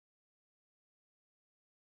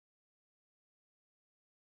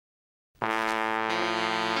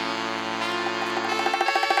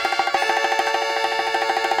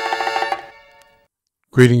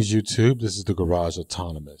Greetings YouTube, this is the Garage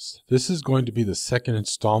Autonomist. This is going to be the second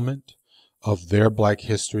installment of Their Black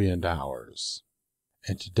History and Ours.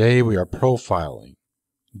 And today we are profiling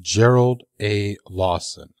Gerald A.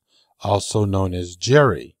 Lawson, also known as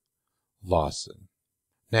Jerry Lawson.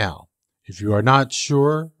 Now, if you are not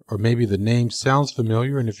sure, or maybe the name sounds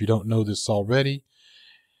familiar, and if you don't know this already,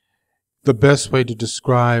 the best way to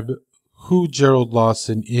describe who Gerald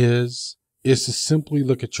Lawson is to simply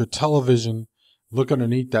look at your television. Look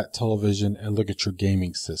underneath that television and look at your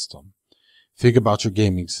gaming system. Think about your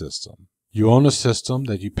gaming system. You own a system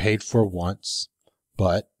that you paid for once,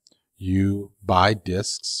 but you buy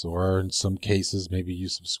discs, or in some cases, maybe you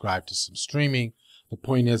subscribe to some streaming. The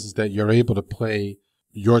point is that you're able to play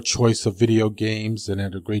your choice of video games and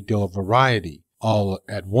at a great deal of variety all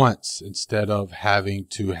at once, instead of having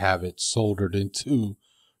to have it soldered into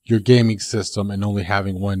your gaming system and only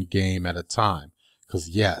having one game at a time. Because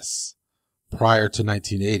yes, prior to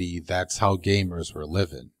 1980, that's how gamers were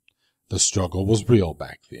living. The struggle was real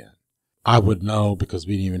back then. I would know because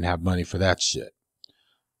we didn't even have money for that shit.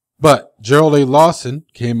 But Gerald A. Lawson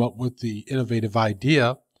came up with the innovative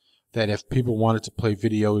idea that if people wanted to play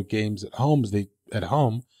video games at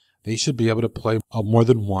home, they should be able to play more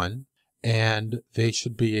than one, and they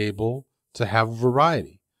should be able to have a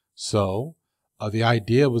variety. So the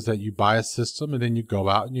idea was that you buy a system and then you go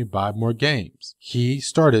out and you buy more games. He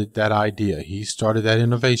started that idea. He started that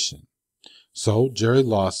innovation. So Jerry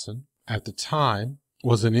Lawson, at the time,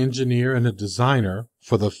 was an engineer and a designer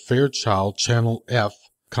for the Fairchild Channel F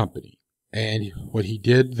company. And what he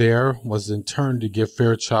did there was in turn to give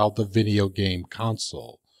Fairchild the video game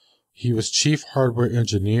console. He was chief hardware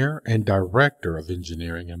engineer and director of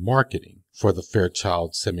engineering and marketing for the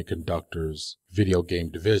Fairchild Semiconductor's video game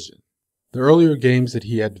division. The earlier games that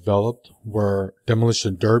he had developed were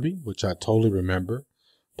Demolition Derby, which I totally remember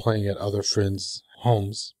playing at other friends'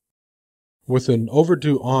 homes. With an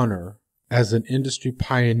overdue honor as an industry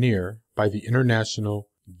pioneer by the International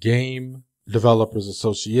Game Developers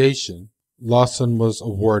Association, Lawson was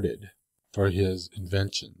awarded for his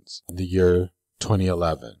inventions in the year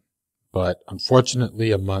 2011. But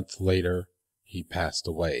unfortunately, a month later, he passed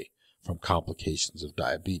away from complications of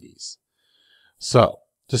diabetes. So,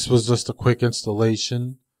 this was just a quick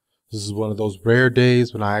installation. This is one of those rare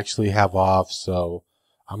days when I actually have off, so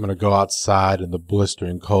I'm going to go outside in the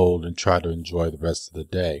blistering cold and try to enjoy the rest of the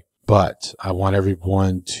day. But I want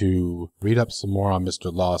everyone to read up some more on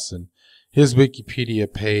Mr. Lawson. His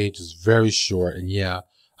Wikipedia page is very short, and yeah,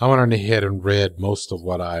 I went ahead and read most of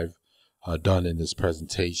what I've done in this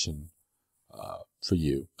presentation for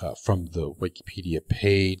you from the Wikipedia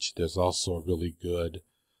page. There's also a really good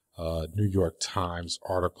New York Times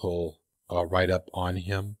article write-up on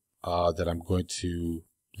him that I'm going to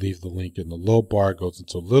leave the link in the low bar. It goes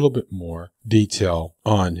into a little bit more detail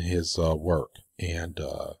on his work. And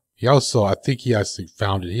he also, I think he actually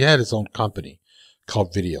he had his own company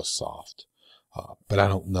called VideoSoft. But I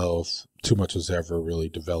don't know if too much was ever really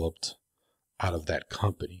developed out of that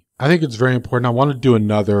company. I think it's very important. I want to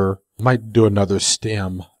do might do another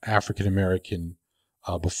STEM, African American,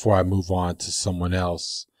 before I move on to someone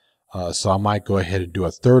else. So I might go ahead and do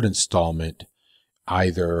a third installment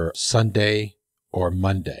either Sunday or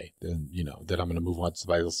Monday. Then, then I'm going to move on to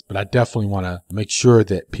somebody else. But I definitely want to make sure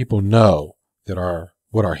that people know that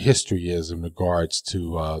what our history is in regards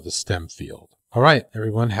to the STEM field. All right,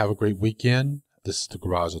 everyone, have a great weekend. This is the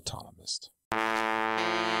Garage Autonomist.